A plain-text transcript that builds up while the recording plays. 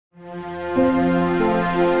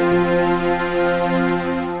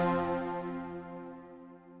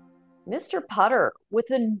Mr. Putter, with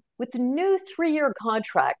a new 3-year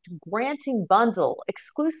contract granting Bunzl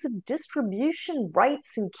exclusive distribution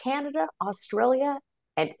rights in Canada, Australia,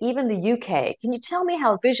 and even the UK, can you tell me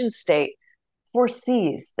how Visionstate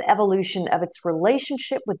foresees the evolution of its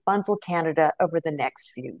relationship with Bunzl Canada over the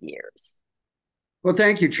next few years? Well,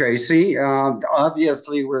 thank you, Tracy.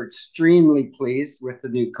 Obviously, we're extremely pleased with the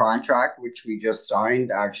new contract, which we just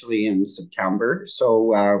signed actually in September. So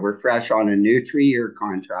we're fresh on a new 3-year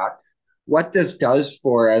contract. What this does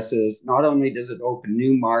for us is not only does it open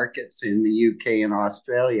new markets in the UK and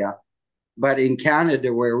Australia, but in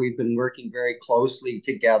Canada, where we've been working very closely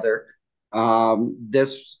together,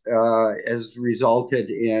 this has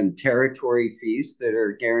resulted in territory fees that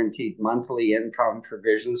are guaranteed monthly income for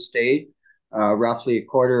Visionstate. Roughly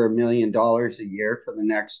 $250,000 a year for the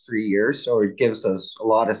next 3 years. So it gives us a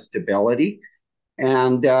lot of stability.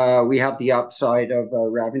 And we have the upside of a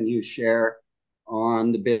revenue share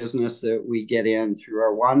on the business that we get in through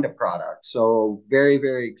our Wanda product. So very,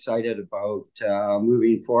 very excited about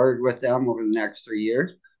moving forward with them over the next 3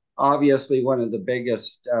 years. Obviously, one of the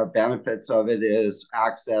biggest benefits of it is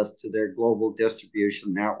access to their global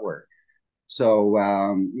distribution network. So,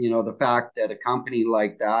 the fact that a company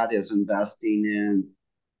like that is investing in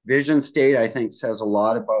Visionstate, I think, says a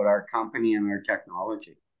lot about our company and our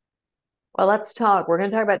technology. Well, let's talk. We're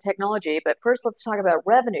going to talk about technology, but first let's talk about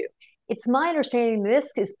revenue. It's my understanding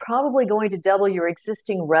this is probably going to double your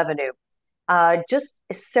existing revenue, just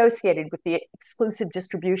associated with the exclusive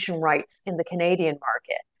distribution rights in the Canadian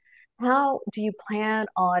market. How do you plan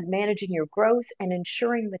on managing your growth and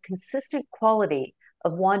ensuring the consistent quality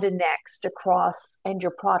of WandaNEXT across and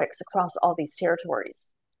your products across all these territories?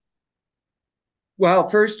 Well,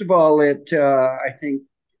 first of all, I think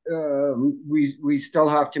we still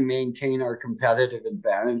have to maintain our competitive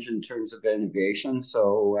advantage in terms of innovation.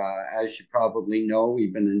 So, as you probably know,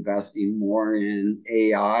 we've been investing more in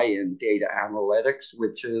AI and data analytics,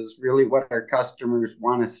 which is really what our customers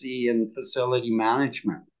want to see in facility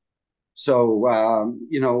management. So,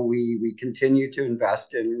 we continue to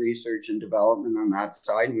invest in research and development on that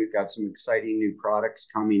side. We've got some exciting new products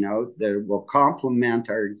coming out that will complement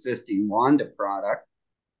our existing Wanda product.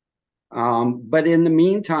 But in the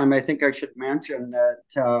meantime, I think I should mention that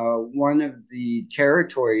one of the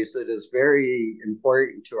territories that is very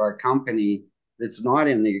important to our company that's not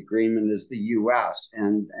in the agreement is the US.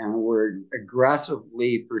 And we're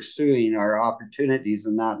aggressively pursuing our opportunities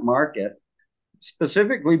in that market,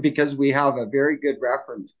 specifically because we have a very good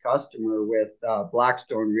reference customer with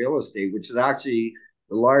Blackstone Real Estate, which is actually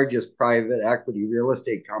the largest private equity real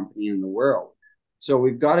estate company in the world. So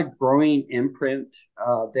we've got a growing imprint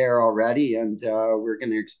there already, and we're going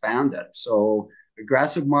to expand it. So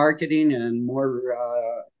aggressive marketing and more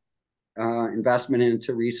investment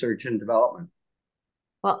into research and development.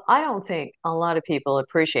 Well, I don't think a lot of people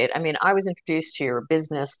appreciate. I mean, I was introduced to your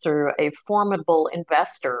business through a formidable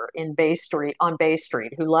investor in Bay Street on Bay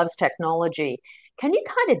Street who loves technology. Can you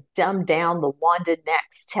kind of dumb down the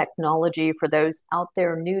WandaNEXT technology for those out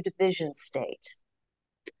there new to Visionstate?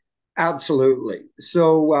 Absolutely.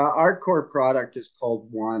 So our core product is called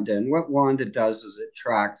Wanda, and what Wanda does is it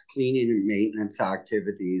tracks cleaning and maintenance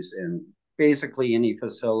activities in basically any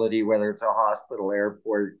facility, whether it's a hospital,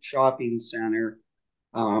 airport, shopping center,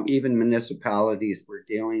 even municipalities we're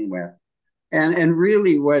dealing with. And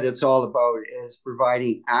really what it's all about is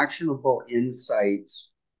providing actionable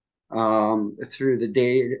insights through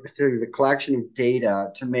the collection of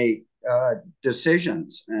data to make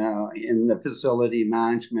decisions in the facility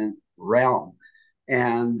management realm.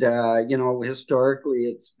 And, historically,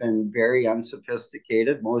 it's been very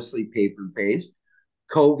unsophisticated, mostly paper-based.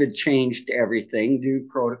 COVID changed everything. New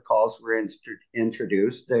protocols were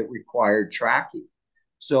introduced that required tracking.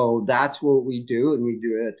 So that's what we do, and we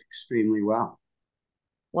do it extremely well.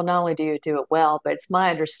 Well, not only do you do it well, but it's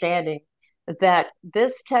my understanding that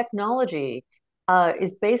this technology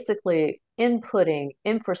is basically inputting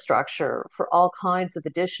infrastructure for all kinds of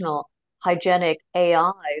additional hygienic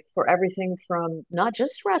AI for everything from not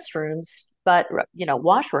just restrooms, but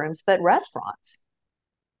washrooms, but restaurants.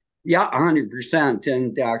 Yeah, 100%.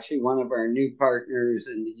 And actually, one of our new partners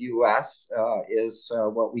in the US is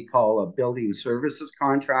what we call a building services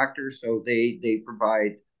contractor. So they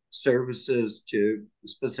provide services to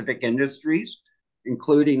specific industries,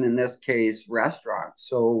 including in this case, restaurants.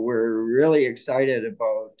 So we're really excited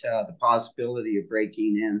about the possibility of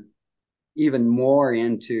breaking in even more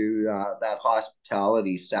into that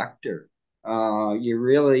hospitality sector. You're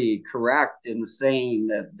really correct in saying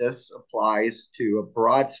that this applies to a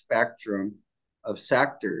broad spectrum of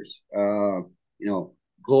sectors,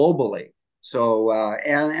 globally. So,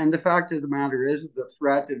 and the fact of the matter is the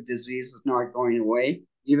threat of disease is not going away.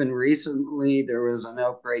 Even recently, there was an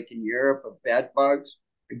outbreak in Europe of bed bugs,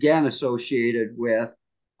 again associated with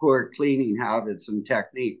poor cleaning habits and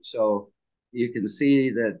techniques. So you can see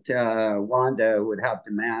that Wanda would have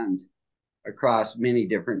demand across many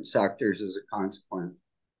different sectors as a consequence.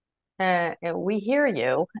 And we hear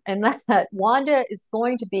you, and that Wanda is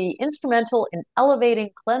going to be instrumental in elevating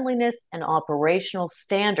cleanliness and operational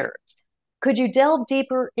standards. Could you delve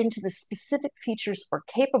deeper into the specific features or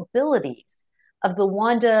capabilities of the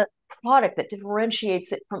Wanda product that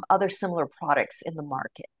differentiates it from other similar products in the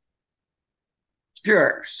market?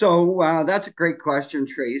 Sure. So that's a great question,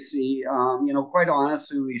 Tracy. Quite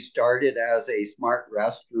honestly, we started as a smart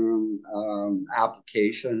restroom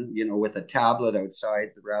application, with a tablet outside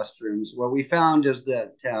the restrooms. What we found is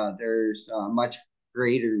that there's a much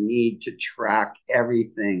greater need to track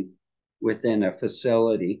everything within a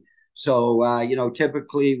facility. So,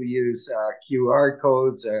 typically we use QR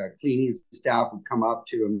codes. Cleaning staff would come up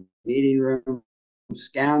to a meeting room,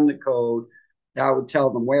 scan the code. That would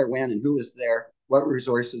tell them where, when, and who was there, what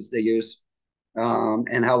resources they use,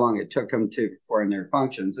 and how long it took them to perform their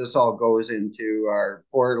functions. This all goes into our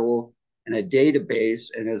portal and a database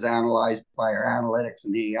and is analyzed by our analytics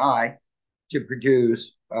and AI to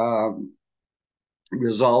produce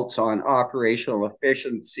results on operational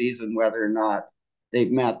efficiencies and whether or not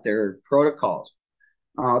they've met their protocols.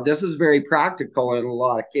 This is very practical in a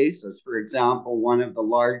lot of cases. For example, one of the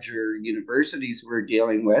larger universities we're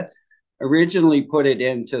dealing with originally put it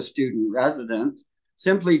into student residence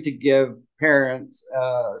simply to give parents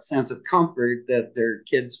a sense of comfort that their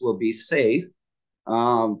kids will be safe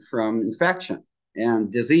from infection and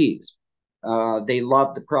disease. They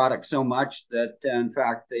loved the product so much that, in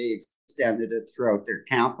fact, they extended it throughout their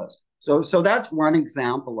campus. So that's one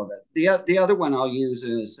example of it. The other one I'll use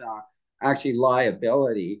is actually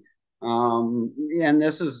liability. And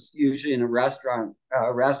this is usually in a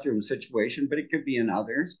restroom situation, but it could be in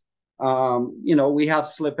others. We have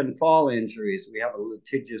slip and fall injuries. We have a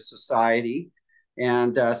litigious society,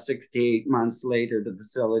 and 6 to 8 months later, the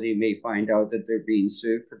facility may find out that they're being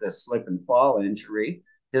sued for this slip and fall injury.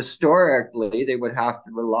 Historically, they would have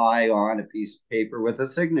to rely on a piece of paper with a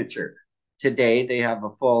signature. Today, they have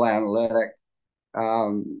a full analytic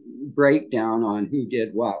breakdown on who did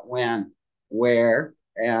what, when, where,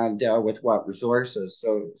 and with what resources.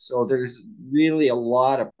 So there's really a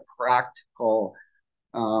lot of practical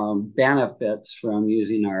benefits from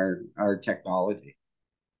using our technology.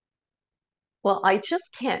 Well, I just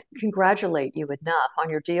can't congratulate you enough on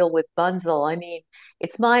your deal with Bunzl. I mean,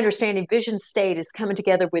 it's my understanding Visionstate is coming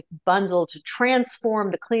together with Bunzl to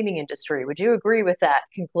transform the cleaning industry. Would you agree with that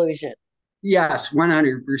conclusion? Yes,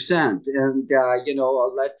 100%. And,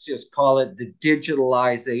 let's just call it the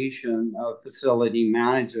digitalization of facility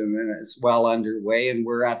management. It's well underway and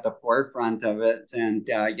we're at the forefront of it. And,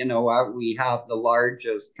 we have the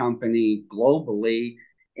largest company globally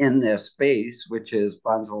in this space, which is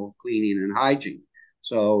Bunzl Cleaning and Hygiene.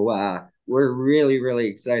 So we're really, really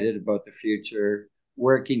excited about the future,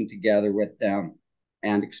 working together with them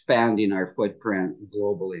and expanding our footprint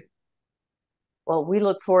globally. Well, we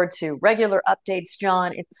look forward to regular updates,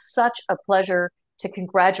 John. It's such a pleasure to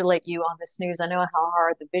congratulate you on this news. I know how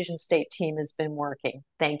hard the Visionstate team has been working.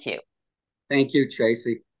 Thank you. Thank you,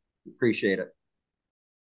 Tracy. Appreciate it.